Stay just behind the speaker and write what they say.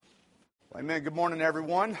Amen. Good morning,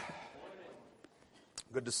 everyone.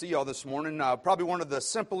 Good to see y'all this morning. Probably one of the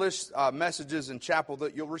simplest messages in chapel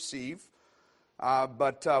that you'll receive.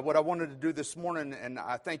 But what I wanted to do this morning, and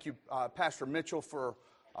I thank you, Pastor Mitchell, for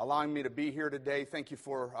allowing me to be here today. Thank you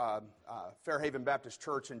for Fairhaven Baptist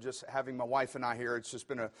Church and just having my wife and I here. It's just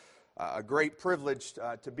been a great privilege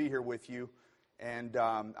to be here with you. And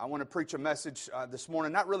I want to preach a message this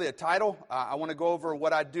morning, not really a title. I want to go over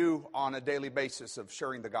what I do on a daily basis of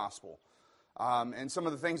sharing the gospel. And some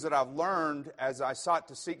of the things that I've learned as I sought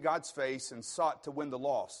to seek God's face and sought to win the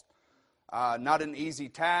lost. Not an easy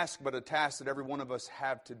task, but a task that every one of us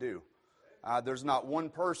have to do. There's not one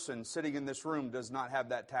person sitting in this room does not have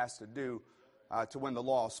that task to do to win the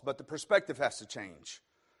lost. But the perspective has to change.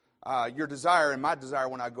 Your desire and my desire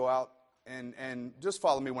when I go out, and just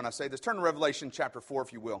follow me when I say this. Turn to Revelation chapter 4,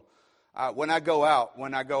 if you will. When I go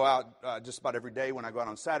out just about every day, when I go out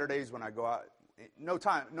on Saturdays, when I go out, no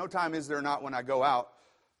time is there not when I go out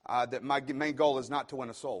that my main goal is not to win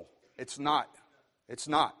a soul. It's not.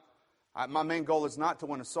 My main goal is not to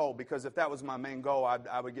win a soul, because if that was my main goal,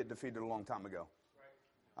 I would get defeated a long time ago.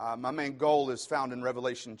 My main goal is found in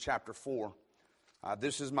Revelation chapter 4.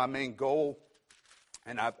 This is my main goal,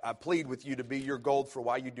 and I plead with you to be your goal for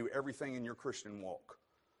why you do everything in your Christian walk.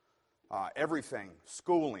 Everything,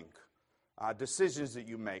 schooling, decisions that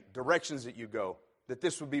you make, directions that you go. That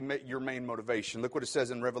this would be your main motivation. Look what it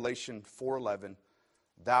says in Revelation 4:11.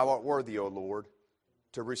 Thou art worthy, O Lord,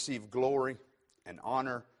 to receive glory and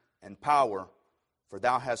honor and power, for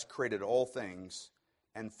thou hast created all things,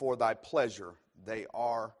 and for thy pleasure they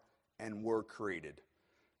are and were created.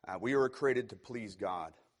 We were created to please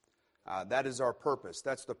God. That is our purpose.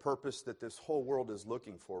 That's the purpose that this whole world is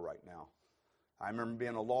looking for right now. I remember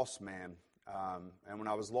being a lost man, and when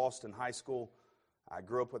I was lost in high school, I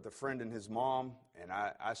grew up with a friend and his mom, and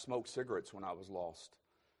I smoked cigarettes when I was lost.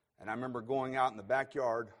 And I remember going out in the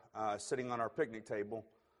backyard, sitting on our picnic table,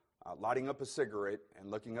 lighting up a cigarette and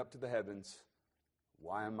looking up to the heavens.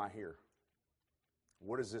 Why am I here?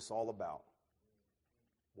 What is this all about?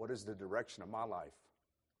 What is the direction of my life?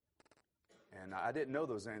 And I didn't know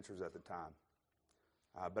those answers at the time.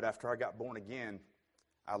 But after I got born again,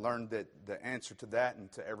 I learned that the answer to that and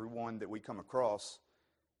to everyone that we come across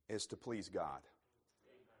is to please God.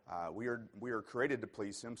 We are created to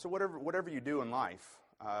please Him. So whatever you do in life,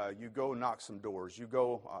 you go knock some doors. You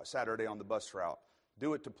go Saturday on the bus route.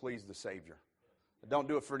 Do it to please the Savior. Don't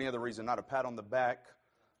do it for any other reason. Not a pat on the back,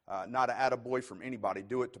 not an attaboy from anybody.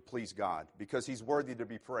 Do it to please God, because He's worthy to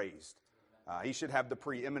be praised. He should have the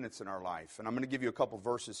preeminence in our life. And I'm going to give you a couple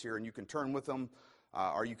verses here, and you can turn with them,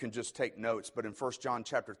 or you can just take notes. But in 1 John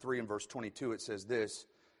chapter 3 and verse 22, it says this: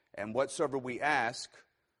 And whatsoever we ask,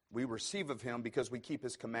 we receive of Him, because we keep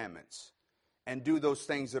His commandments and do those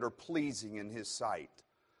things that are pleasing in His sight.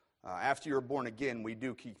 After you're born again, we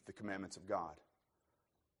do keep the commandments of God.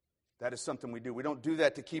 That is something we do. We don't do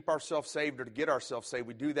that to keep ourselves saved or to get ourselves saved.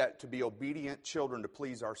 We do that to be obedient children to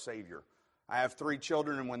please our Savior. I have 3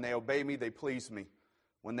 children, and when they obey me, they please me.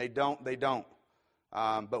 When they don't, they don't.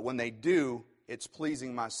 But when they do, it's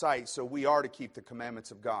pleasing my sight. So we are to keep the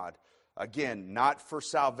commandments of God. Again, not for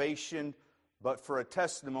salvation, but for a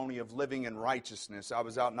testimony of living in righteousness. I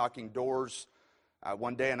was out knocking doors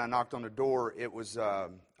one day, and I knocked on a door. It was a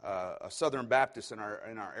Southern Baptist in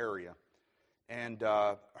our area, and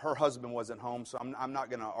her husband wasn't home. So I'm not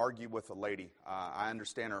going to argue with a lady. I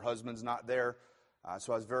understand her husband's not there,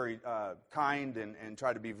 so I was very kind and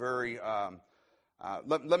tried to be very.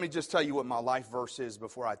 Let me just tell you what my life verse is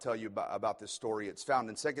before I tell you about this story. It's found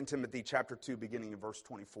in 2 Timothy chapter 2, beginning in verse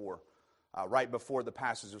 24. Right before the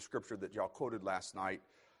passage of Scripture that y'all quoted last night.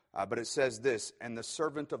 But it says this: And the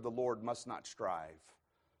servant of the Lord must not strive,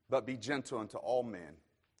 but be gentle unto all men,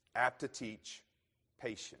 apt to teach,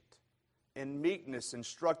 patient, in meekness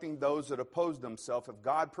instructing those that oppose themselves, if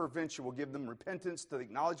God peradventure will give them repentance to the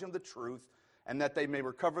acknowledging of the truth, and that they may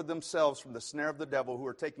recover themselves from the snare of the devil, who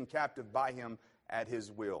are taken captive by him at his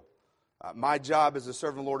will. My job as a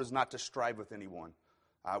servant of the Lord is not to strive with anyone.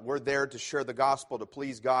 We're there to share the gospel, to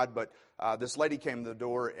please God, but this lady came to the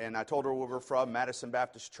door, and I told her where we're from, Madison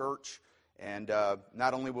Baptist Church, and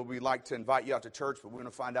not only would we like to invite you out to church, but we're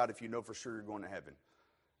going to find out if you know for sure you're going to heaven.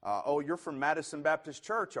 Oh, you're from Madison Baptist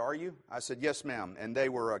Church, are you? I said, yes, ma'am, and they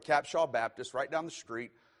were Capshaw Baptist right down the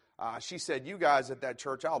street. She said, you guys at that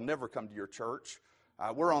church, I'll never come to your church.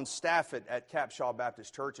 We're on staff at Capshaw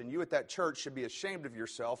Baptist Church, and you at that church should be ashamed of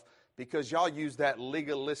yourself, because y'all use that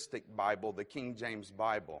legalistic Bible, the King James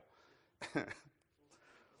Bible.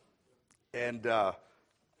 And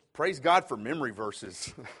praise God for memory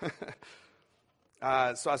verses.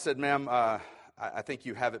 So I said, ma'am, I think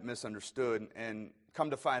you have it misunderstood. And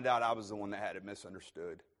come to find out, I was the one that had it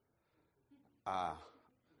misunderstood.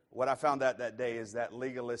 What I found out that day is that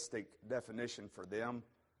legalistic definition for them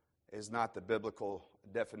is not the biblical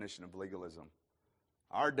definition of legalism.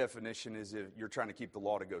 Our definition is if you're trying to keep the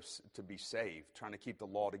law to be saved, trying to keep the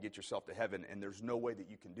law to get yourself to heaven, and there's no way that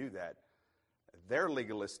you can do that. Their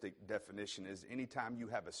legalistic definition is anytime you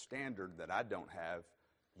have a standard that I don't have,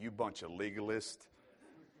 you bunch of legalists.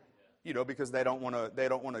 Because they don't want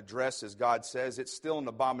to dress as God says. It's still an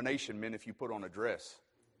abomination, men, if you put on a dress.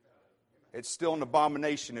 It's still an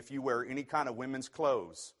abomination if you wear any kind of women's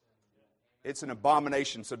clothes. It's an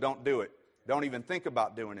abomination, so don't do it. Don't even think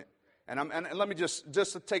about doing it. And let me just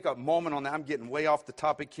to take a moment on that. I'm getting way off the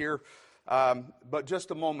topic here, but just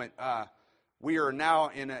a moment. We are now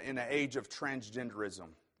in an age of transgenderism.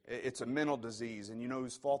 It's a mental disease, and you know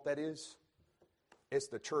whose fault that is? It's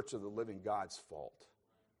the Church of the Living God's fault.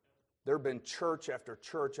 There have been church after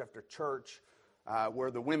church after church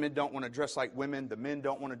where the women don't want to dress like women, the men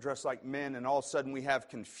don't want to dress like men, and all of a sudden we have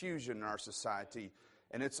confusion in our society.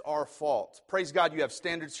 And it's our fault. Praise God, you have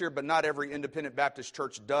standards here, but not every independent Baptist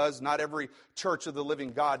church does. Not every Church of the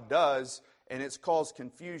Living God does. And it's caused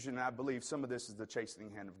confusion. And I believe some of this is the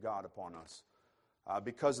chastening hand of God upon us.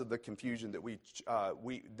 Because of the confusion that we've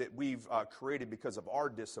created because of our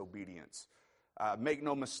disobedience. Make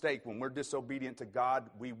no mistake, when we're disobedient to God,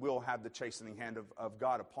 we will have the chastening hand of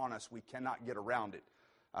God upon us. We cannot get around it.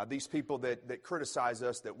 These people that criticize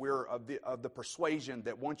us, that we're of the persuasion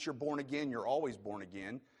that once you're born again, you're always born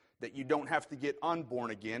again, that you don't have to get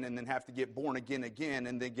unborn again and then have to get born again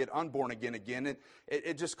and then get unborn again. And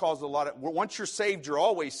it just causes a lot of, once you're saved, you're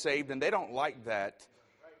always saved, and they don't like that.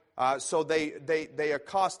 So they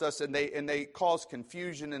accost us and they cause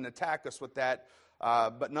confusion and attack us with that.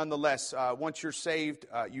 But nonetheless, once you're saved,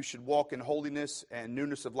 you should walk in holiness and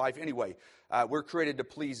newness of life. Anyway, we're created to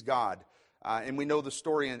please God. And we know the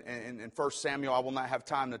story in 1 Samuel. I will not have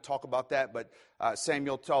time to talk about that, but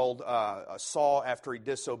Samuel told Saul after he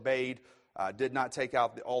disobeyed, did not take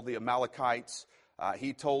out all the Amalekites.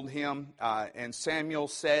 He told him, and Samuel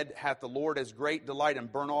said, hath the Lord as great delight in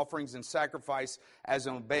burnt offerings and sacrifice as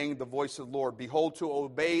in obeying the voice of the Lord. Behold, to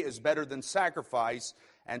obey is better than sacrifice,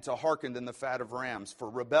 and to hearken than the fat of rams. For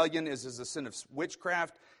rebellion is as a sin of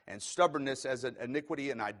witchcraft, and stubbornness as an iniquity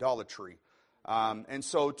and idolatry. And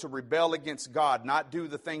so to rebel against God, not do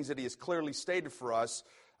the things that he has clearly stated for us,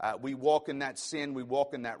 we walk in that sin, we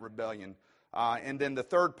walk in that rebellion. And then the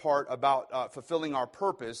third part about fulfilling our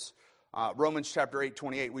purpose, Romans chapter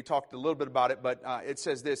 8:28, we talked a little bit about it, but it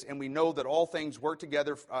says this, and we know that all things work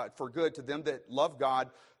together for good to them that love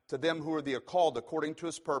God, to them who are the called according to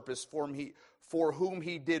his purpose, for whom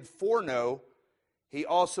he did foreknow, he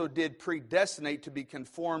also did predestinate to be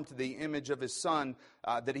conformed to the image of his Son,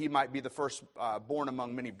 that he might be the firstborn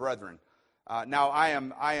among many brethren. Now I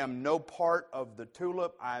am no part of the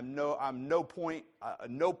tulip. I'm no point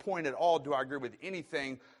at all do I agree with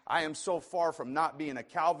anything. I am so far from not being a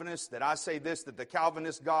Calvinist that I say this, that the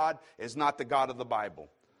Calvinist God is not the God of the Bible.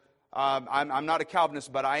 I'm not a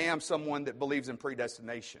Calvinist, but I am someone that believes in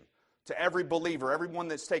predestination. To every believer, everyone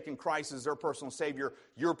that's taken Christ as their personal Savior,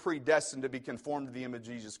 you're predestined to be conformed to the image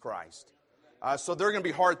of Jesus Christ. So there are going to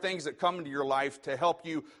be hard things that come into your life to help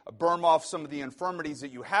you burn off some of the infirmities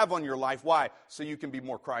that you have on your life. Why? So you can be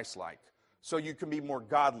more Christ-like. So you can be more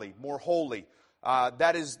godly, more holy.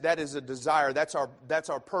 That is a desire. That's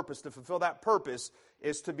our purpose. To fulfill that purpose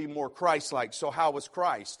is to be more Christ-like. So how was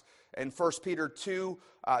Christ? In 1 Peter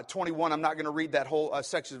 2:21, I'm not going to read that whole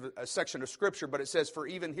section of Scripture, but it says, for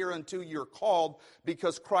even hereunto you're called,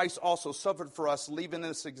 because Christ also suffered for us, leaving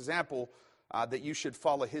this example that you should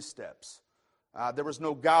follow his steps. There was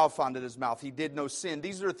no guile found in his mouth. He did no sin.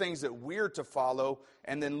 These are things that we're to follow.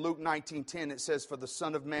 And then Luke 19:10, it says, for the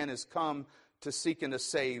Son of Man is come to seek and to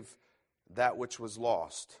save that which was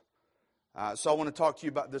lost. So I want to talk to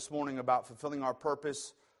you about this morning about fulfilling our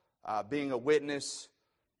purpose, being a witness,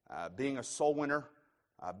 being a soul winner,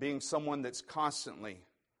 being someone that's constantly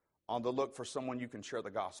on the look for someone you can share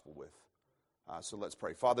the gospel with. So let's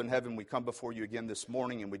pray. Father in heaven, we come before you again this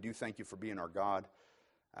morning, and we do thank you for being our God.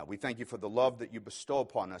 We thank you for the love that you bestow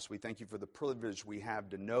upon us. We thank you for the privilege we have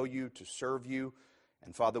to know you, to serve you.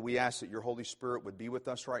 And Father, we ask that your Holy Spirit would be with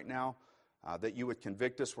us right now, that you would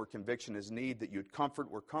convict us where conviction is need, that you would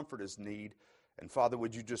comfort where comfort is need. And Father,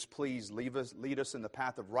 would you just please lead us in the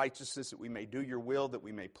path of righteousness, that we may do your will, that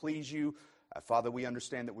we may please you. Father, we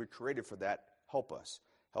understand that we're created for that. Help us.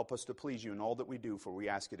 Help us to please you in all that we do, for we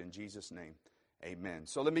ask it in Jesus' name. Amen.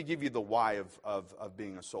 So let me give you the why of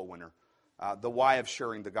being a soul winner. The why of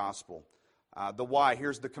sharing the gospel. The why,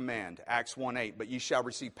 here's the command, Acts 1:8. But ye shall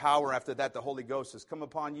receive power. After that, the Holy Ghost has come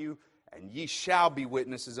upon you, And ye shall be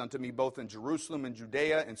witnesses unto me both in Jerusalem and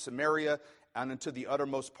Judea and Samaria and unto the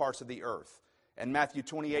uttermost parts of the earth. In Matthew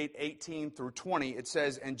 28:18 through 20, it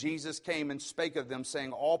says, And Jesus came and spake of them,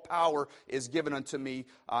 saying, All power is given unto me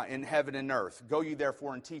in heaven and earth. Go ye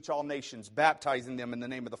therefore and teach all nations, baptizing them in the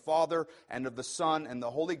name of the Father and of the Son and the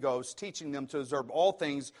Holy Ghost, teaching them to observe all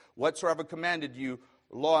things whatsoever commanded you.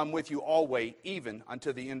 Lo, I'm with you always, even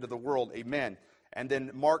unto the end of the world. Amen. And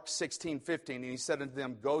then Mark 16:15, and he said unto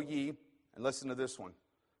them, Go ye, and listen to this one.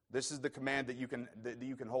 This is the command that you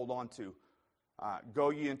can hold on to. Go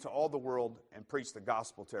ye into all the world and preach the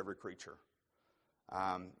gospel to every creature.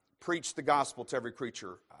 Preach the gospel to every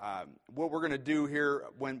creature. What we're going to do here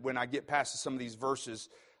when I get past some of these verses,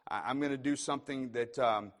 I'm going to do something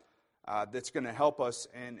that that's going to help us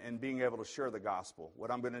in being able to share the gospel. What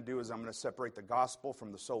I'm going to do is I'm going to separate the gospel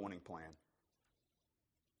from the soul winning plan.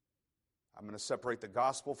 I'm going to separate the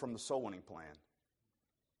gospel from the soul winning plan.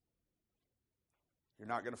 You're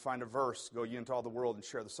not going to find a verse, go ye into all the world and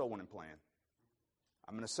share the soul winning plan.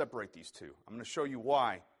 I'm going to separate these two. I'm going to show you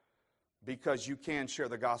why. Because you can share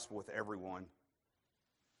the gospel with everyone.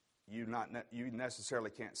 You necessarily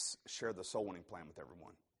can't share the soul winning plan with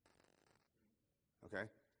everyone. Okay?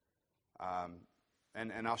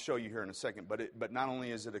 And I'll show you here in a second. But not only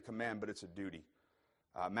is it a command, but it's a duty.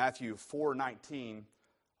 Matthew 4:19,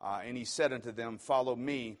 and he said unto them, Follow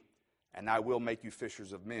me, and I will make you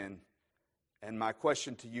fishers of men. And my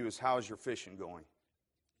question to you is, how is your fishing going?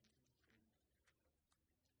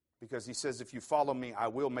 Because he says, if you follow me, I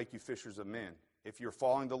will make you fishers of men. If you're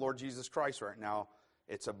following the Lord Jesus Christ right now,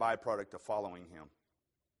 it's a byproduct of following him.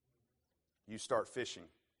 You start fishing.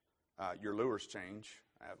 Your lures change.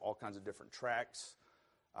 I have all kinds of different tracks.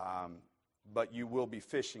 But you will be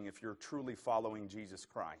fishing if you're truly following Jesus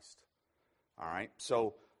Christ. All right?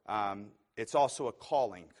 So it's also a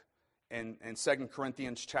calling. In 2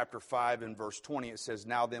 Corinthians chapter 5 and verse 20, it says,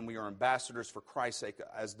 Now then we are ambassadors for Christ's sake,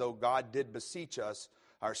 as though God did beseech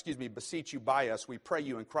you by us. We pray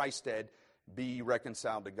you in Christ's stead, be ye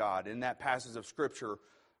reconciled to God. In that passage of Scripture,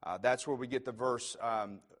 that's where we get the verse,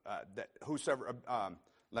 that whosoever,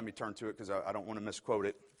 let me turn to it because I don't want to misquote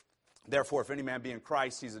it. Therefore, if any man be in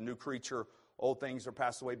Christ, he's a new creature. Old things are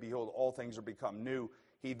passed away. Behold, all things are become new.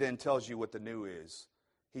 He then tells you what the new is.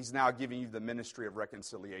 He's now giving you the ministry of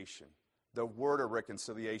reconciliation. The word of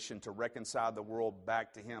reconciliation, to reconcile the world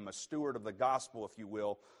back to him. A steward of the gospel, if you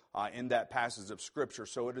will, in that passage of Scripture.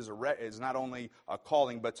 So it is not only a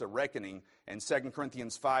calling, but it's a reckoning. In 2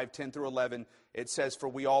 Corinthians 5:10 through 11, it says, For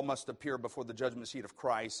we all must appear before the judgment seat of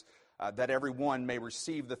Christ, that every one may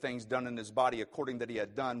receive the things done in his body according that he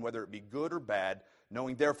had done, whether it be good or bad.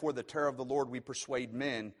 Knowing therefore the terror of the Lord, we persuade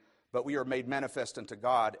men, but we are made manifest unto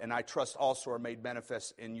God, and I trust also are made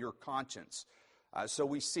manifest in your conscience. So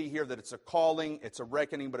we see here that it's a calling, it's a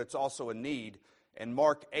reckoning, but it's also a need. In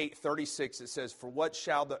Mark 8:36, it says, For what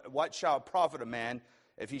shall it profit a man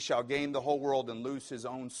if he shall gain the whole world and lose his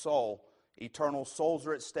own soul? Eternal souls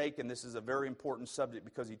are at stake, and this is a very important subject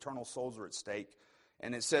because eternal souls are at stake.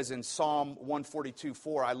 And it says in Psalm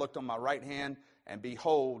 142:4, I looked on my right hand and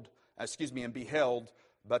beheld,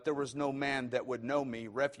 but there was no man that would know me.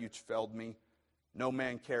 Refuge failed me. No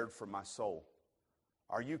man cared for my soul.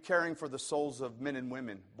 Are you caring for the souls of men and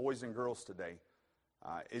women, boys and girls today?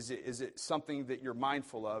 Is it something that you're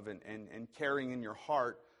mindful of and carrying in your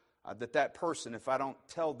heart that person, if I don't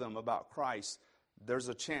tell them about Christ, there's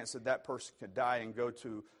a chance that person could die and go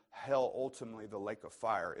to hell, ultimately the lake of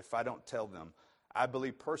fire, if I don't tell them. I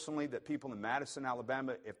believe personally that people in Madison,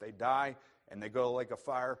 Alabama, if they die and they go to the lake of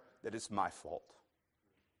fire, that it's my fault.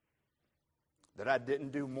 That I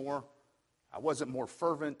didn't do more. I wasn't more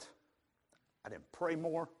fervent. I didn't pray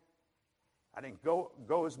more. I didn't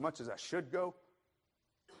go as much as I should go.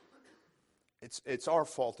 It's our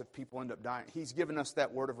fault if people end up dying. He's given us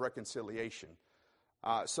that word of reconciliation.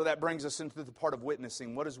 So that brings us into the part of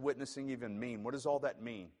witnessing. What does witnessing even mean? What does all that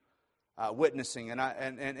mean? Witnessing. And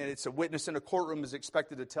it's a witness in a courtroom is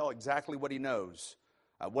expected to tell exactly what he knows.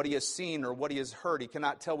 What he has seen or what he has heard. He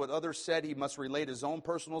cannot tell what others said. He must relate his own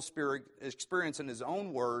personal experience in his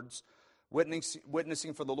own words.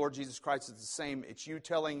 Witnessing for the Lord Jesus Christ is the same. It's you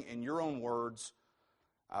telling in your own words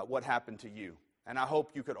what happened to you. And I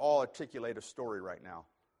hope you could all articulate a story right now.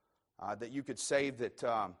 That you could say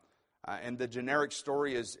that, and the generic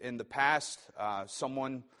story is in the past,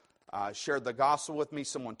 someone shared the gospel with me.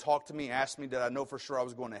 Someone talked to me, asked me, did I know for sure I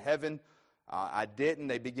was going to heaven? I didn't.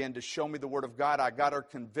 They began to show me the Word of God. I got a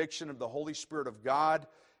conviction of the Holy Spirit of God.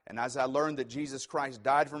 And as I learned that Jesus Christ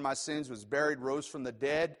died for my sins, was buried, rose from the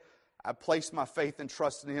dead, I placed my faith and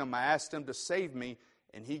trust in Him. I asked Him to save me.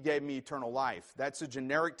 and He gave me eternal life. That's a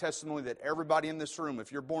generic testimony that everybody in this room,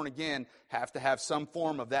 if you're born again, have to have some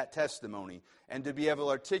form of that testimony and to be able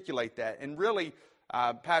to articulate that. And really,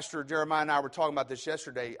 Pastor Jeremiah and I were talking about this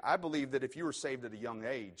yesterday. I believe that if you were saved at a young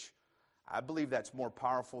age, I believe that's more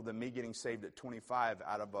powerful than me getting saved at 25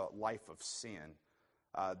 out of a life of sin.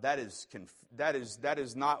 That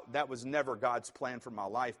was never God's plan for my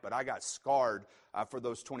life, but I got scarred for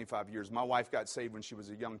those 25 years. My wife got saved when she was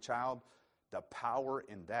a young child. The power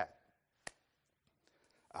in that.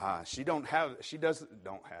 She doesn't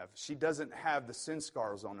have the sin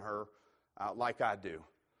scars on her like I do.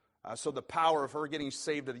 So the power of her getting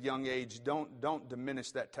saved at a young age, don't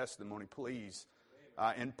diminish that testimony, please.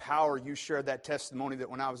 Empower you, share that testimony that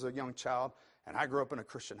when I was a young child and I grew up in a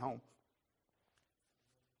Christian home.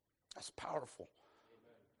 That's powerful.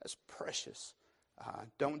 That's precious.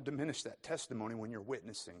 Don't diminish that testimony when you're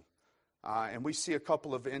witnessing. And we see a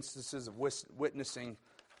couple of instances of witnessing.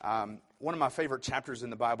 One of my favorite chapters in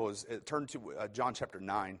the Bible is, turn to John chapter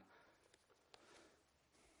 9.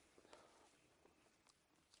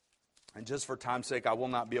 And just for time's sake, I will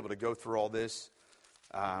not be able to go through all this.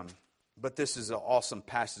 But this is an awesome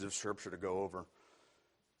passage of Scripture to go over.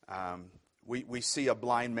 We see a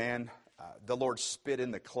blind man. The Lord spit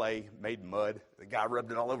in the clay, made mud. The guy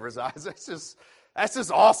rubbed it all over his eyes. That's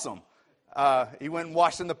just awesome. He went and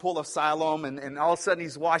washed in the pool of Siloam, and all of a sudden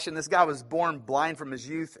he's washing. This guy was born blind from his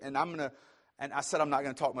youth, and I said I'm not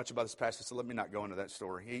going to talk much about this passage, so let me not go into that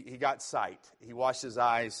story. He got sight. He washed his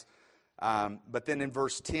eyes. But then in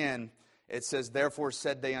verse 10, it says, "Therefore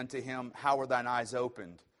said they unto him, How were thine eyes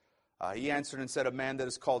opened? He answered and said, A man that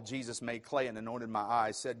is called Jesus made clay and anointed my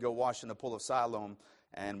eyes, said, Go wash in the pool of Siloam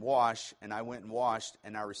and wash. And I went and washed,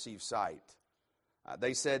 and I received sight.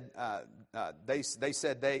 Then said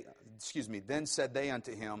they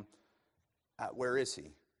unto him, Where is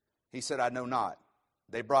he? He said, I know not.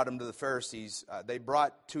 They brought him to the Pharisees. They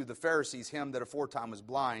brought to the Pharisees him that aforetime was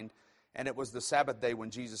blind, and it was the Sabbath day when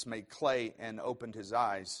Jesus made clay and opened his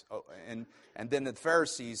eyes. And then the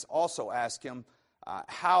Pharisees also asked him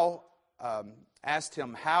how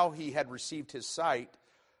he had received his sight.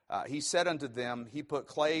 He said unto them, He put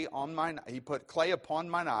clay upon mine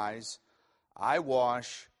eyes. I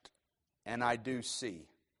washed, and I do see.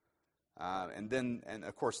 And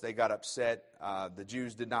of course they got upset. The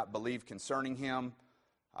Jews did not believe concerning him.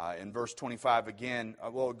 In verse 25 again,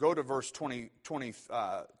 go to verse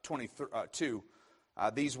 22.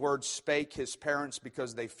 These words spake his parents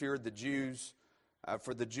because they feared the Jews.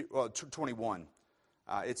 21.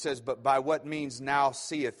 It says, But by what means now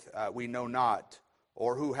seeth we know not,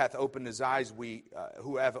 or who hath opened his eyes we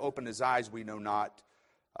know not.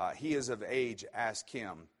 He is of age, ask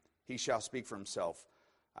him. He shall speak for himself.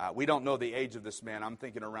 We don't know the age of this man. I'm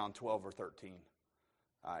thinking around 12 or 13.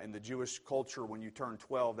 In the Jewish culture, when you turned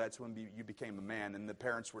 12, that's when you became a man. And the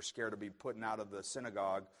parents were scared to be putting out of the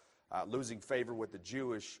synagogue, losing favor with the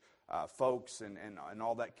Jewish folks and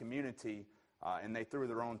all that community. And they threw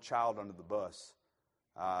their own child under the bus.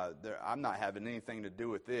 I'm not having anything to do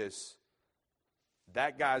with this.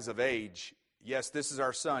 That guy's of age. Yes, this is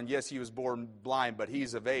our son. Yes, he was born blind, but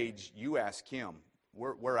he's of age. You ask him.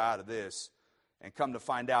 We're out of this. And come to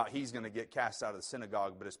find out, he's going to get cast out of the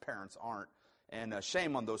synagogue, but his parents aren't. And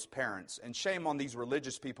shame on those parents. And shame on these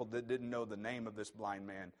religious people that didn't know the name of this blind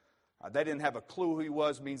man. They didn't have a clue who he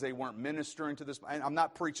was, means they weren't ministering to this. And I'm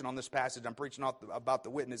not preaching on this passage. I'm preaching about the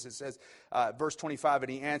witness. It says, verse 25,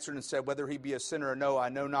 And he answered and said, Whether he be a sinner or no, I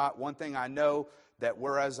know not. One thing I know, that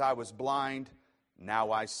whereas I was blind,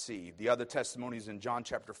 now I see. The other testimony is in John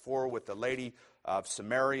chapter 4 with the lady of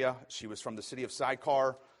Samaria. She was from the city of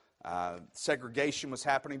Sychar. Segregation was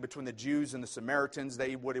happening between the Jews and the Samaritans.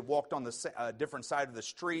 They would have walked on the different side of the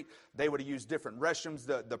street. They would have used different restrooms.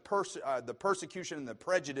 The persecution and the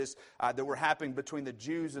prejudice that were happening between the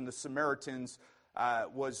Jews and the Samaritans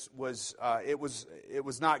was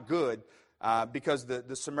not good. Because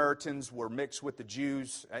the Samaritans were mixed with the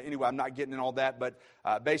Jews. Anyway, I'm not getting in all that, but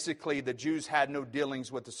basically the Jews had no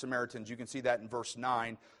dealings with the Samaritans. You can see that in verse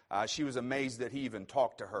 9. She was amazed that he even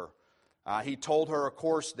talked to her. He told her, of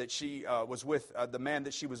course, that she was with, the man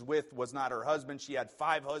that she was with was not her husband. She had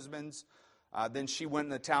 5 husbands. Then she went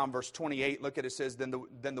into town, verse 28. Look at it, it says, Then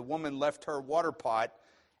the woman left her water pot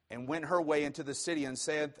and went her way into the city and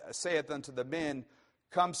saith unto the men,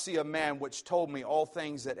 Come see a man which told me all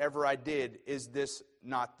things that ever I did. Is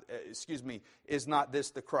not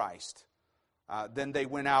this the Christ? Then they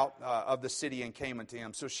went out of the city and came unto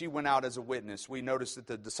him. So she went out as a witness. We noticed that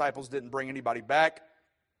the disciples didn't bring anybody back,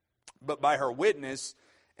 but by her witness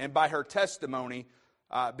and by her testimony,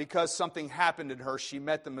 because something happened in her, she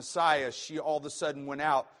met the Messiah. She all of a sudden went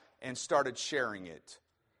out and started sharing it.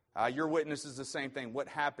 Your witness is the same thing. What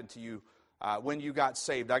happened to you when you got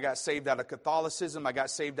saved? I got saved out of Catholicism. I got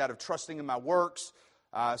saved out of trusting in my works.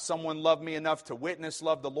 Someone loved me enough to witness,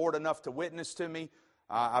 loved the Lord enough to witness to me.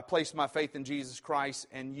 I placed my faith in Jesus Christ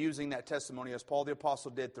and using that testimony, as Paul the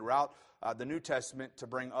Apostle did throughout the New Testament, to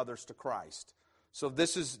bring others to Christ. So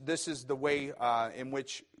this is the way in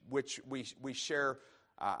which we share.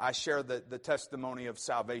 I share the testimony of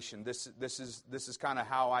salvation. This is kind of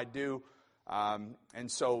how I do.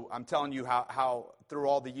 And so I'm telling you how through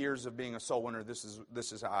all the years of being a soul winner, this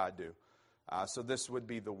is how I do. So this would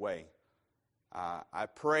be the way. I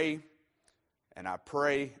pray, and I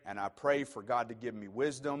pray, and I pray for God to give me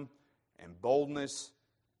wisdom and boldness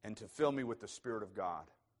and to fill me with the Spirit of God.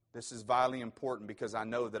 This is vitally important because I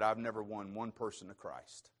know that I've never won one person to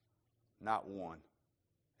Christ. Not one.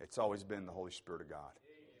 It's always been the Holy Spirit of God.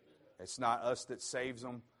 It's not us that saves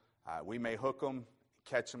them. We may hook them,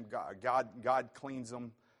 catch them. God cleans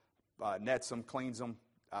them, nets them, cleans them.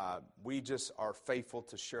 We just are faithful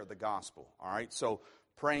to share the gospel. All right? So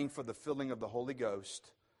praying for the filling of the Holy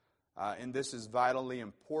Ghost. And this is vitally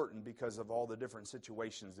important because of all the different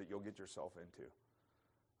situations that you'll get yourself into.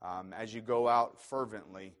 As you go out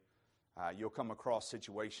fervently, you'll come across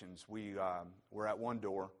situations. We're at one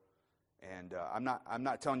door, and I'm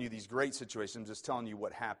not telling you these great situations. I'm just telling you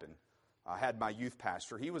what happened. I had my youth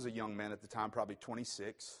pastor. He was a young man at the time, probably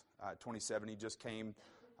 26, 27. He just came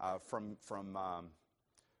from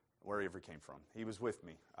wherever he came from. He was with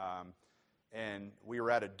me. And we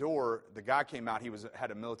were at a door. The guy came out. He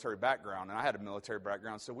had a military background, and I had a military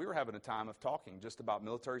background. So we were having a time of talking just about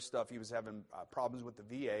military stuff. He was having problems with the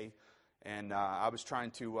VA, and I was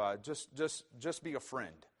trying to just be a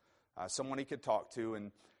friend, someone he could talk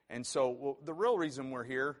to. And so the real reason we're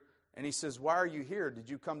here. And he says, "Why are you here? Did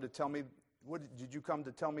you come to tell me? Did you come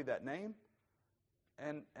to tell me that name?"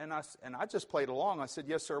 And I just played along. I said,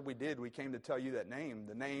 "Yes, sir, we did. We came to tell you that name,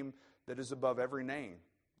 the name that is above every name.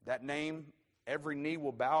 That name, every knee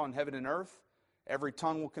will bow in heaven and earth. Every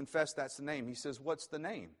tongue will confess that's the name." He says, "What's the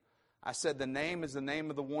name?" I said, "The name is the name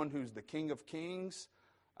of the one who's the King of Kings,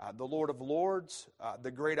 the Lord of Lords, the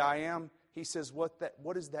great I am." He says, "What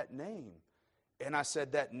is that name?" And I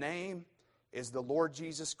said, "That name is the Lord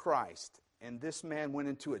Jesus Christ." And this man went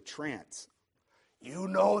into a trance. "You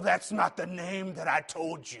know that's not the name that I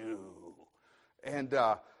told you." And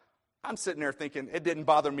I'm sitting there thinking, it didn't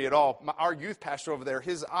bother me at all. Our youth pastor over there,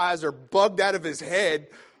 his eyes are bugged out of his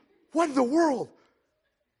head. What in the world?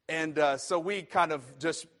 And so we kind of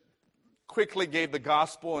just quickly gave the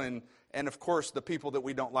gospel. And of course, the people that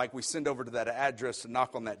we don't like, we send over to that address and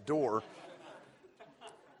knock on that door.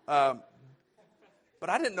 But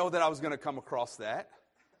I didn't know that I was going to come across that.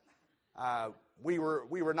 We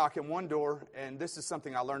were knocking one door, and this is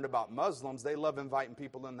something I learned about Muslims. They love inviting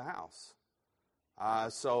people in the house. My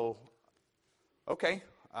soul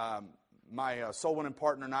winning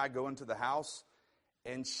partner and I go into the house,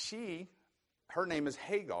 and her name is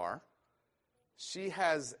Hagar. She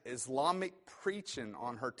has Islamic preaching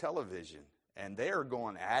on her television, and they are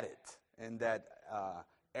going at it in that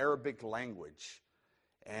Arabic language.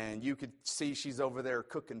 And you could see she's over there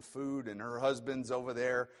cooking food, and her husband's over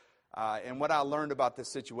there. And what I learned about this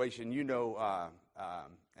situation,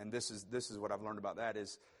 and this is what I've learned about that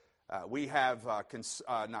is we have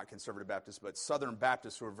not conservative Baptists, but Southern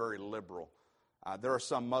Baptists who are very liberal. There are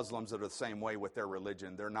some Muslims that are the same way with their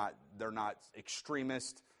religion. They're not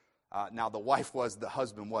extremist. Now the wife was, the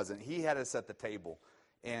husband wasn't. He had us at the table.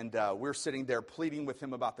 And we're sitting there pleading with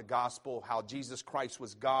him about the gospel, how Jesus Christ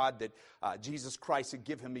was God, that Jesus Christ would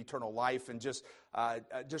give him eternal life, and just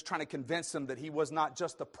trying to convince him that he was not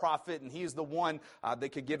just a prophet and he is the one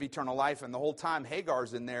that could give eternal life. And the whole time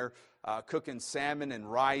Hagar's in there cooking salmon and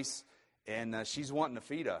rice, and she's wanting to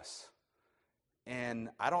feed us.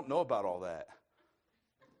 And I don't know about all that.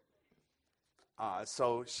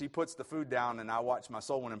 So she puts the food down, and I watch my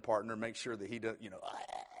soul winning partner make sure that he does,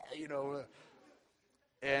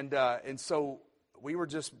 And so we were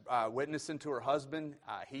just witnessing to her husband.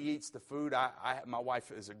 He eats the food. My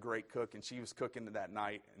wife is a great cook, and she was cooking that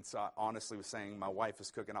night. And so I honestly was saying, my wife is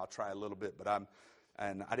cooking. I'll try a little bit, but I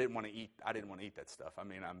didn't want to eat. I didn't want to eat that stuff.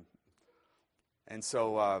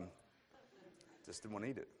 Just didn't want to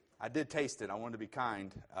eat it. I did taste it. I wanted to be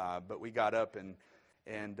kind, but we got up and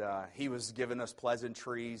he was giving us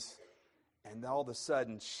pleasantries, and all of a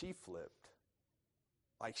sudden she flipped,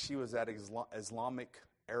 like she was that Islamic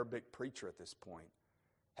Arabic preacher at this point.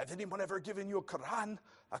 "Has anyone ever given you a Quran?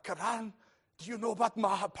 A Quran? Do you know about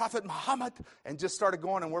Prophet Muhammad?" And just started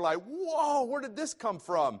going, and we're like, whoa, where did this come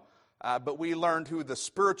from? But we learned who the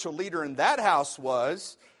spiritual leader in that house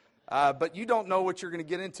was. But you don't know what you're going to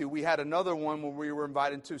get into. We had another one where we were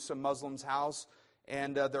invited to some Muslims' house,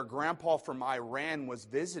 and their grandpa from Iran was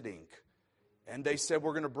visiting. And they said,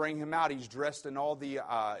 we're going to bring him out. He's dressed in all the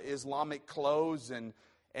Islamic clothes,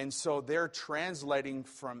 and so they're translating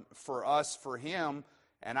for him.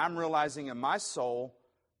 And I'm realizing in my soul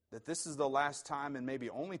that this is the last time and maybe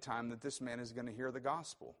only time that this man is going to hear the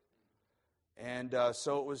gospel. And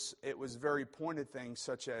so it was very pointed things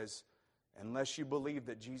such as, unless you believe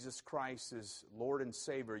that Jesus Christ is Lord and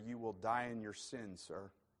Savior, you will die in your sins,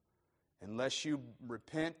 sir. Unless you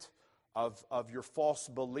repent of your false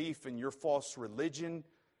belief and your false religion,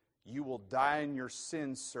 you will die in your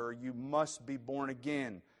sins, sir. You must be born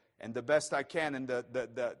again. And the best I can, and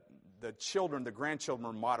the children, the grandchildren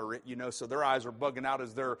are moderate, so their eyes are bugging out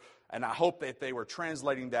and I hope that they were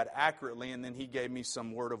translating that accurately, and then he gave me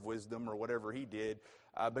some word of wisdom or whatever he did.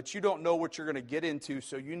 But you don't know what you're going to get into,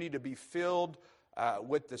 so you need to be filled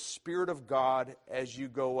with the Spirit of God as you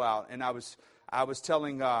go out. And I was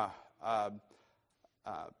telling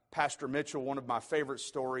Pastor Mitchell, one of my favorite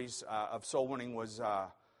stories of soul winning was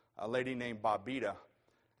a lady named Babita.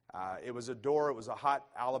 It was a hot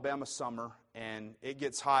Alabama summer, and it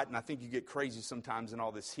gets hot, and I think you get crazy sometimes in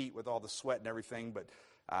all this heat with all the sweat and everything, but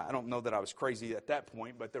I don't know that I was crazy at that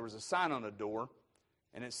point, but there was a sign on the door,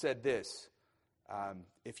 and it said this,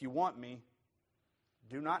 if you want me,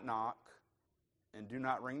 do not knock and do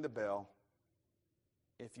not ring the bell.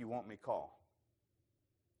 If you want me, call.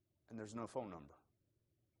 And there's no phone number.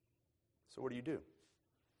 So what do?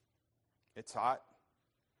 It's hot.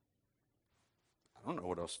 I don't know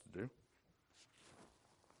what else to do.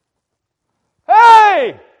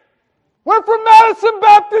 Hey! We're from Madison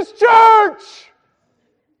Baptist Church!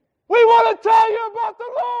 We want to tell you about the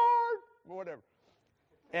Lord! Or whatever.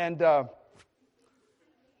 And I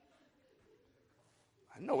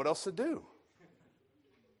didn't know what else to do.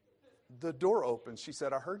 The door opened. She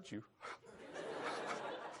said, I heard you.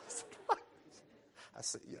 I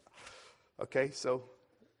said, yeah. Okay, so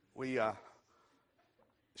we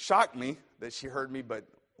shocked me that she heard me, but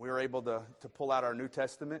we were able to pull out our New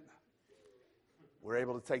Testament. We were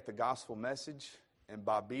able to take the gospel message, and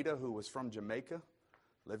Babita, who was from Jamaica,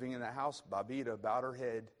 living in that house, Babita bowed her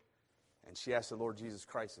head, and she asked the Lord Jesus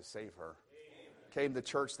Christ to save her. Came to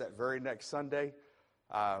church that very next Sunday,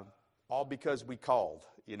 all because we called.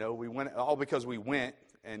 We went all because we went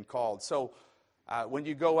and called. So when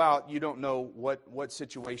you go out, you don't know what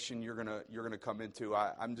situation you're gonna come into.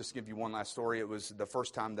 I'm just give you one last story. It was the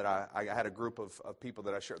first time that I had a group of people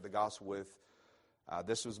that I shared the gospel with.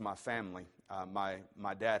 This was my family.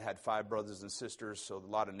 My dad had 5 brothers and sisters, so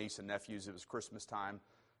a lot of nieces and nephews. It was Christmas time.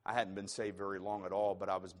 I hadn't been saved very long at all, but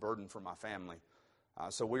I was burdened for my family.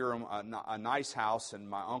 So we were in a nice house, and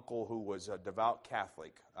my uncle, who was a devout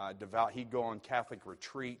Catholic, he'd go on Catholic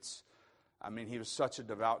retreats. I mean, he was such a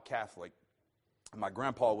devout Catholic. My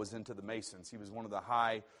grandpa was into the Masons. He was one of the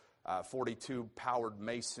high 42 powered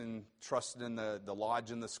Mason, trusted in the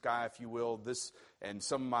lodge in the sky, if you will. And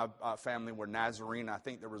some of my family were Nazarene. I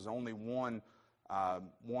think there was only one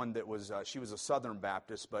that was, she was a Southern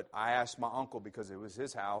Baptist, but I asked my uncle because it was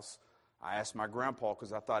his house. I asked my grandpa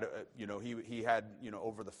because I thought, he had,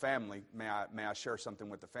 over the family, may I share something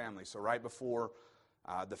with the family? So right before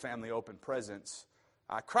the family opened presents,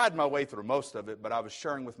 I cried my way through most of it, but I was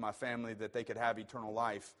sharing with my family that they could have eternal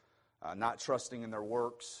life, not trusting in their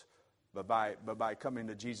works, but by coming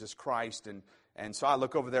to Jesus Christ. And so I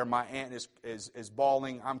look over there, my aunt is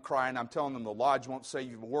bawling, I'm crying, I'm telling them the lodge won't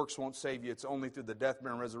save you, the works won't save you, it's only through the death,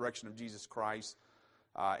 burial, and resurrection of Jesus Christ.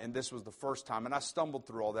 And this was the first time, and I stumbled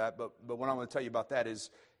through all that, but what I'm going to tell you about that is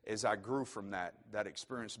I grew from that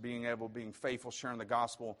experience, being faithful, sharing the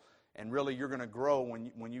gospel. And really, you're going to grow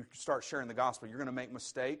when you start sharing the gospel. You're going to make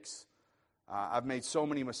mistakes. I've made so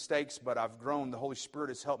many mistakes, but I've grown. The Holy Spirit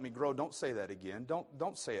has helped me grow. Don't say that again.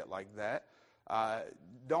 Don't say it like that.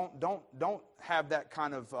 Don't have that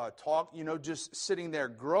kind of talk. Just sitting there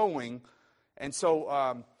growing. And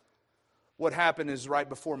so, what happened is right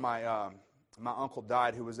before my uncle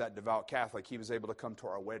died, who was that devout Catholic, he was able to come to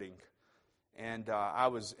our wedding, and I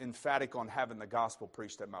was emphatic on having the gospel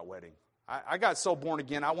preached at my wedding. I got so born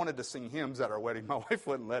again, I wanted to sing hymns at our wedding. My wife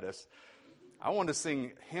wouldn't let us. I wanted to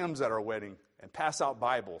sing hymns at our wedding and pass out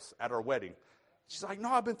Bibles at our wedding. She's like, no,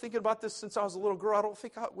 I've been thinking about this since I was a little girl. I don't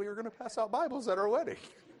think we were going to pass out Bibles at our wedding.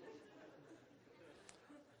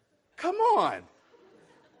 Come on.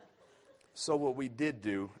 So what we did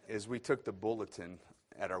do is we took the bulletin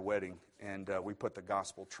at our wedding and we put the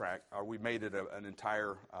gospel track, or we made it an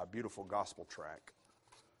entire beautiful gospel track.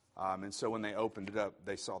 And so when they opened it up,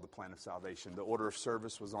 they saw the plan of salvation. The order of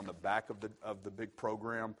service was on the back of the big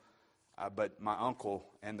program. But my uncle,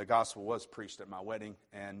 and the gospel was preached at my wedding,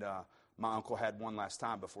 and my uncle had one last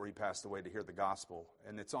time before he passed away to hear the gospel.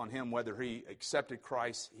 And it's on him whether he accepted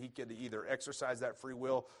Christ. He could either exercise that free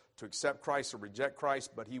will to accept Christ or reject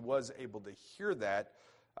Christ, but he was able to hear that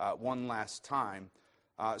one last time.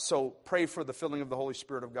 So pray for the filling of the Holy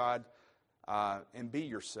Spirit of God, and be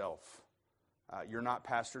yourself. You're not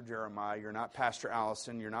Pastor Jeremiah. You're not Pastor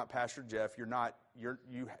Allison. You're not Pastor Jeff.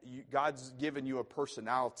 God's given you a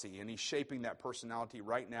personality, and He's shaping that personality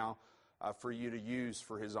right now for you to use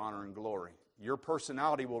for His honor and glory. Your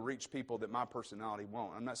personality will reach people that my personality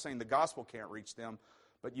won't. I'm not saying the gospel can't reach them,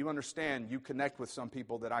 but you understand you connect with some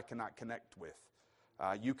people that I cannot connect with.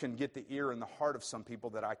 You can get the ear and the heart of some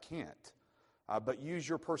people that I can't. But use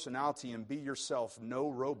your personality and be yourself. No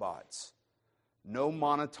robots. No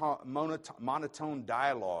monotone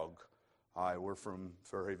dialogue. Hi, we're from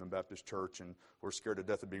Fairhaven Baptist Church, and we're scared to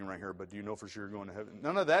death of being right here, but do you know for sure you're going to heaven?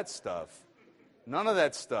 None of that stuff. None of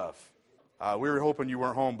that stuff. We were hoping you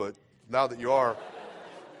weren't home, but now that you are,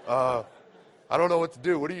 I don't know what to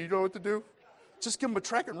do. You know what to do? Just give them a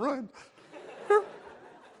track and run.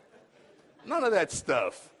 None of that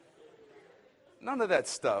stuff. None of that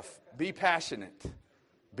stuff. Be passionate.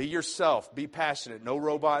 Be yourself. Be passionate. No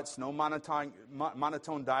robots. No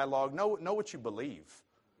monotone dialogue. Know what you believe.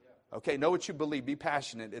 Okay. Know what you believe. Be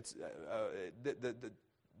passionate. It's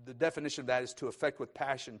the definition of that is to affect with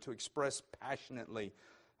passion, to express passionately,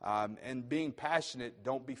 and being passionate.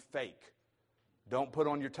 Don't be fake. Don't put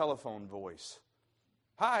on your telephone voice.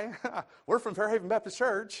 Hi, we're from Fairhaven Baptist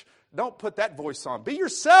Church. Don't put that voice on. Be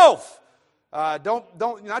yourself.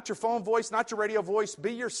 Don't not your phone voice, not your radio voice.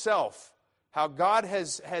 Be yourself. How God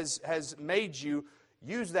has made you,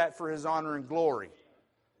 use that for His honor and glory.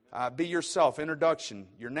 Be yourself. Introduction,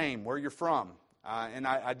 your name, where you're from. And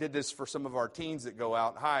I did this for some of our teens that go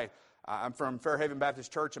out. Hi, I'm from Fairhaven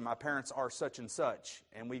Baptist Church, and my parents are such and such.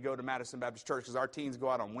 And we go to Madison Baptist Church because our teens go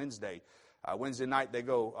out on Wednesday. Wednesday night they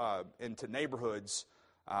go into neighborhoods,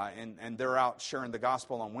 and they're out sharing the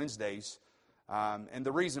gospel on Wednesdays. And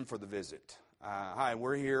the reason for the visit. Hi,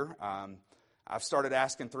 we're here. I've started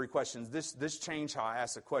asking 3 questions. This changed how I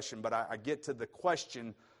ask a question, but I get to the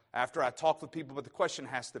question after I talk with people, but the question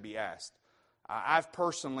has to be asked. I've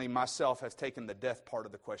personally, myself, has taken the death part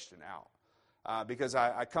of the question out. Because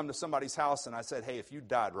I come to somebody's house and I said, hey, if you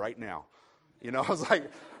died right now,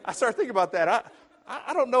 I started thinking about that.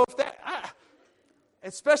 I don't know if that,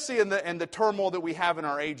 especially in the turmoil that we have in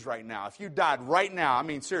our age right now. If you died right now, I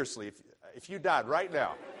mean, seriously, if you died right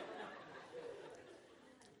now.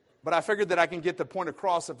 But I figured that I can get the point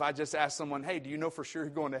across if I just ask someone, hey, do you know for sure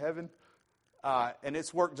you're going to heaven? And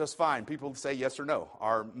it's worked just fine. People say yes or no.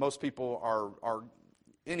 Most people are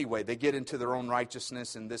anyway, they get into their own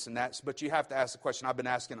righteousness and this and that. But you have to ask the question. I've been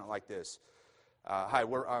asking it like this. Hi,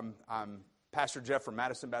 I'm Pastor Jeff from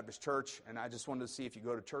Madison Baptist Church, and I just wanted to see if you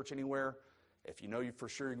go to church anywhere, if you know you for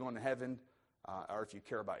sure you're going to heaven, or if you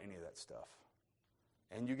care about any of that stuff.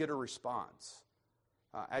 And you get a response.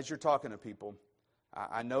 As you're talking to people,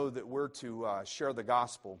 I know that we're to share the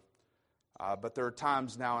gospel, but there are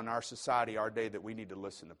times now in our society, our day, that we need to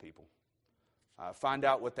listen to people. Find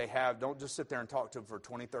out what they have. Don't just sit there and talk to them for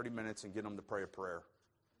 20, 30 minutes and get them to pray a prayer.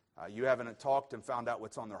 You haven't talked and found out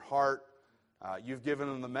what's on their heart. You've given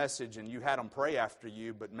them the message and you had them pray after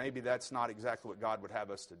you, but maybe that's not exactly what God would have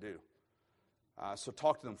us to do. So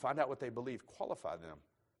talk to them. Find out what they believe. Qualify them.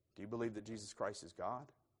 Do you believe that Jesus Christ is God?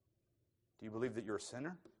 Do you believe that you're a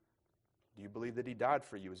sinner? Do you believe that He died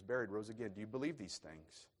for you, was buried, rose again? Do you believe these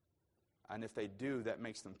things? And if they do, that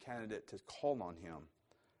makes them candidate to call on Him.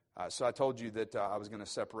 So I told you that I was going to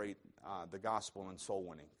separate the gospel and soul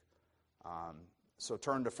winning. So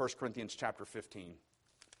turn to 1 Corinthians chapter 15.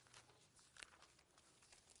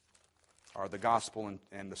 Or the gospel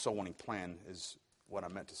and the soul winning plan is what I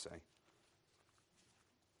meant to say.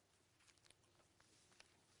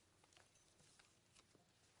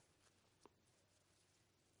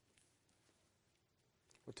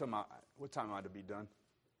 What time am I to be done?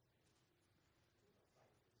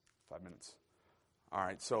 5 minutes. All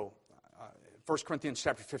right, so 1 Corinthians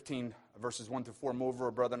chapter 15, verses 1 through 4. Moreover,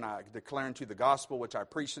 brethren, I declare unto you the gospel which I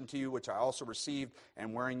preached unto you, which I also received,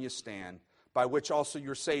 and wherein you stand, by which also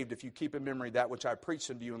you're saved, if you keep in memory that which I preached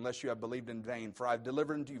unto you, unless you have believed in vain. For I have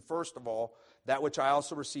delivered unto you first of all that which I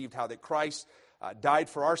also received, how that Christ died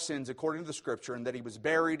for our sins according to the Scripture, and that He was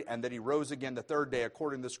buried, and that He rose again the third day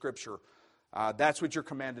according to the Scripture. That's what you're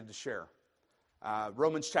commanded to share.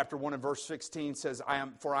 Romans chapter 1 and verse 16 says, I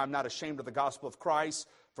am not ashamed of the gospel of Christ,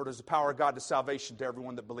 for it is the power of God to salvation to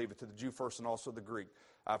everyone that believeth, to the Jew first and also the Greek.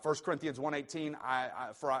 1 Corinthians 1:18,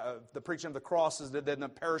 the preaching of the cross is that in the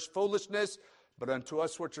perish foolishness, But unto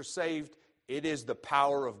us which are saved, it is the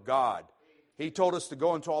power of God. He told us to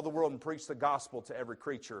go into all the world and preach the gospel to every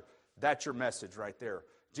creature. That's your message right there.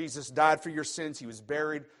 Jesus died for your sins. He was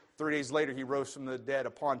buried. 3 days later, He rose from the dead.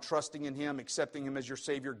 Upon trusting in Him, accepting Him as your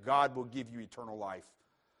Savior, God will give you eternal life.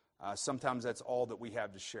 Sometimes that's all that we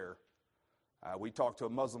have to share. We talked to a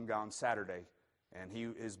Muslim guy on Saturday, and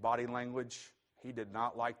his body language, he did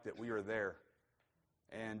not like that we were there.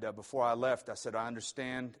 And before I left, I said, I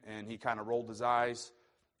understand. And he kind of rolled his eyes.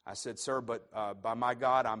 I said, sir, but by my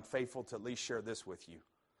God, I'm faithful to at least share this with you.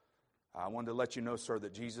 I wanted to let you know, sir,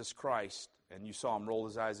 that Jesus Christ, and you saw him roll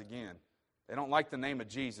his eyes again. They don't like the name of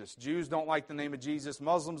Jesus. Jews don't like the name of Jesus.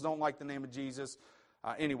 Muslims don't like the name of Jesus.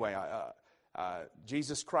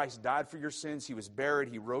 Jesus Christ died for your sins. He was buried.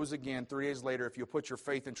 He rose again 3 days later. If you'll put your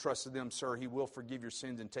faith and trust in Him, sir, He will forgive your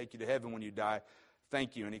sins and take you to heaven when you die.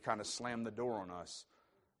 Thank you. And he kind of slammed the door on us.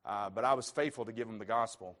 But I was faithful to give him the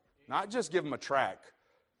gospel. Not just give him a tract.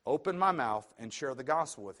 Open my mouth and share the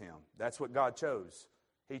gospel with him. That's what God chose.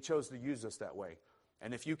 He chose to use us that way.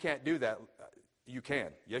 And if you can't do that, you can.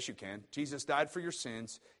 Yes, you can. Jesus died for your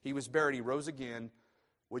sins. He was buried. He rose again.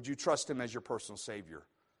 Would you trust Him as your personal Savior?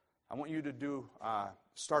 I want you to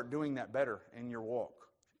start doing that better in your walk.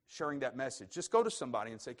 Sharing that message. Just go to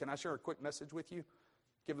somebody and say, can I share a quick message with you?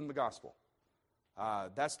 Give them the gospel.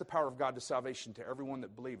 That's the power of God to salvation to everyone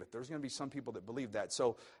that believeth. There's going to be some people that believe that.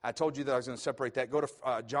 So I told you that I was going to separate that. Go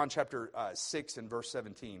to John chapter 6 and verse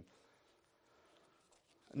 17.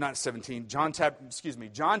 Not 17. John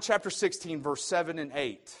chapter 16, verse 7 and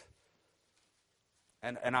 8.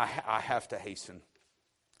 And I have to hasten.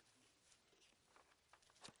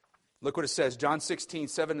 Look what it says. John 16,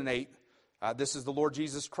 7 and 8. This is the Lord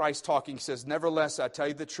Jesus Christ talking. He says, nevertheless, I tell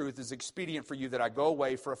you the truth, it is expedient for you that I go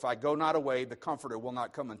away, for if I go not away, the Comforter will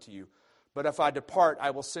not come unto you. But if I depart,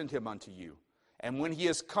 I will send Him unto you. And when He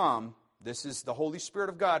is come, this is the Holy Spirit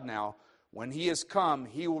of God now, when He is come,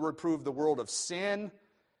 He will reprove the world of sin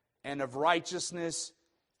and of righteousness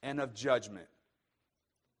and of judgment.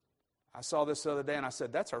 I saw this the other day and I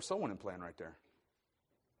said, that's our soul winning plan right there.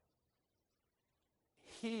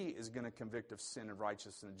 He is going to convict of sin and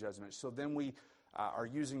righteousness and judgment. So then we are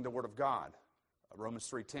using the Word of God. Romans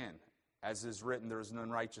 3:10. As is written, there is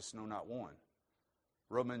none righteous, no, not one.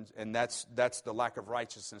 And that's the lack of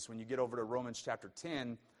righteousness. When you get over to Romans chapter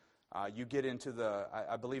 10, you get into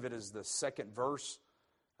I believe it is the second verse,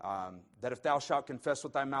 that if thou shalt confess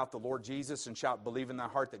with thy mouth the Lord Jesus, and shalt believe in thy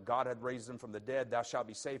heart that God had raised Him from the dead, thou shalt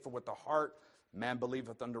be saved. For with the heart man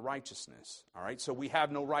believeth unto righteousness. All right, so we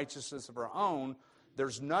have no righteousness of our own.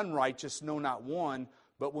 There's none righteous, no, not one.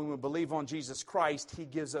 But when we believe on Jesus Christ, He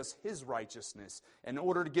gives us His righteousness. In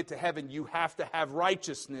order to get to heaven, you have to have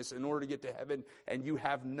righteousness in order to get to heaven, and you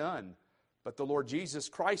have none. But the Lord Jesus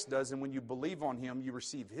Christ does, and when you believe on Him, you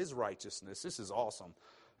receive His righteousness. This is awesome.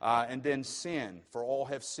 And then sin. For all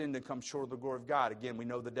have sinned and come short of the glory of God. Again, we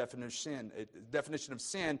know the definition of sin. The definition of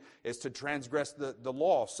sin is to transgress the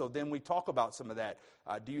law. So then we talk about some of that.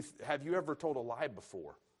 Have you ever told a lie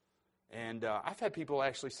before? And I've had people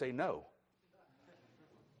actually say no.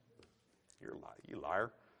 You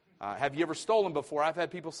liar. Have you ever stolen before? I've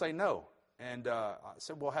had people say no. And I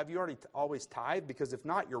said, well, have you always tithed? Because if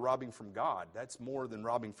not, you're robbing from God. That's more than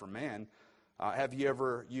robbing from man. Have you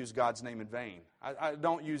ever used God's name in vain? I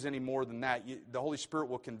don't use any more than that. The Holy Spirit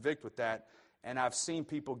will convict with that. And I've seen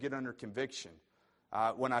people get under conviction.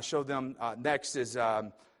 When I show them, next is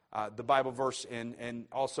the Bible verse, and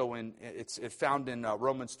also it's found in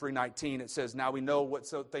Romans 3:19. It says, now we know what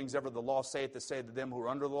things ever the law saith to say to them who are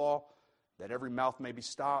under the law, that every mouth may be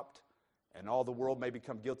stopped, and all the world may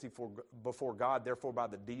become guilty before God. Therefore, by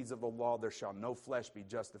the deeds of the law, there shall no flesh be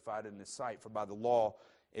justified in His sight. For by the law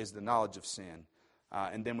is the knowledge of sin.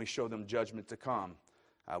 And then we show them judgment to come.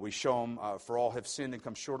 We show them, for all have sinned and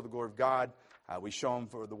come short of the glory of God. We show them,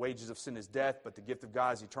 for the wages of sin is death, but the gift of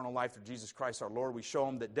God is eternal life through Jesus Christ our Lord. We show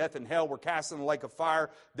them that death and hell were cast in the lake of fire.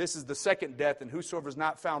 This is the second death, and whosoever is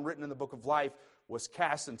not found written in the book of life was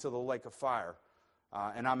cast into the lake of fire.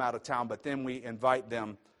 And I'm out of town, but then we invite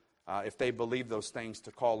them, if they believe those things,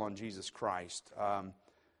 to call on Jesus Christ.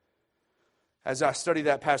 As I study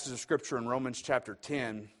that passage of Scripture in Romans chapter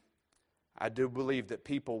 10, I do believe that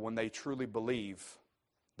people, when they truly believe,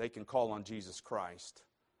 they can call on Jesus Christ.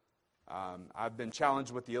 I've been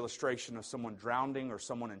challenged with the illustration of someone drowning or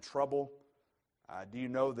someone in trouble. Do you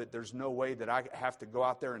know that there's no way that I have to go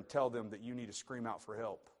out there and tell them that you need to scream out for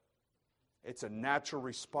help? It's a natural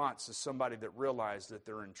response to somebody that realizes that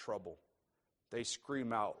they're in trouble. They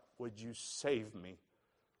scream out, would you save me?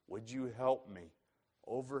 Would you help me?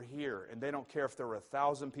 Over here. And they don't care if there were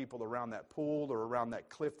 1,000 people around that pool or around that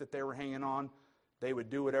cliff that they were hanging on. they would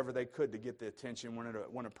do whatever they could to get the attention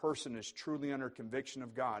when a person is truly under conviction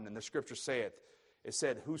of God. And the Scripture saith, it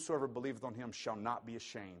said, whosoever believeth on him shall not be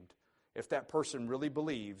ashamed. If that person really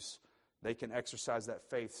believes, they can exercise that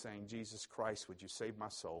faith saying, Jesus Christ, would you save my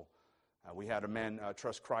soul? We had a man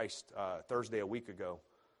trust Christ Thursday a week ago.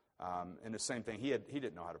 And the same thing, he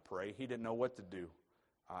didn't know how to pray. He didn't know what to do.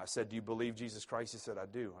 I said, do you believe Jesus Christ? He said, I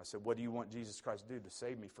do. I said, what do you want Jesus Christ to do? To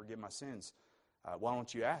save me, forgive my sins. Why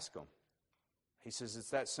don't you ask him? He says, it's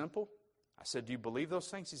that simple? I said, do you believe those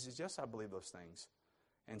things? He says, yes, I believe those things.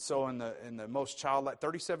 And so in the most childlike,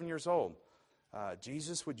 37 years old,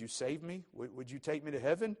 Jesus, would you save me? Would you take me to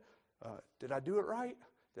heaven? Did I do it right?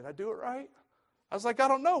 Did I do it right? I was like, I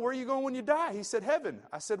don't know. Where are you going when you die? He said, heaven.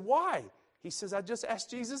 I said, why? He says, I just asked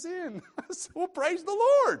Jesus in. I said, well, praise the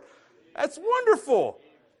Lord. That's wonderful.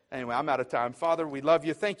 Anyway, I'm out of time. Father, we love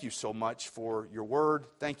you. Thank you so much for your word.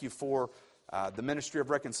 Thank you for the ministry of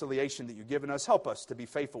reconciliation that you've given us. Help us to be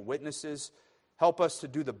faithful witnesses. Help us to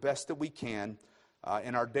do the best that we can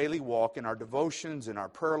in our daily walk, in our devotions, in our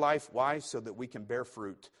prayer life. Why? So that we can bear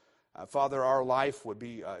fruit. Father, our life would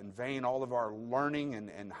be in vain. All of our learning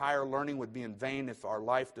and higher learning would be in vain if our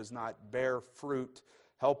life does not bear fruit.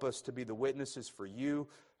 Help us to be the witnesses for you,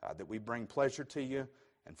 that we bring pleasure to you.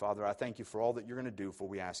 And Father, I thank you for all that you're going to do, for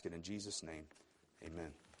we ask it in Jesus' name.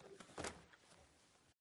 Amen.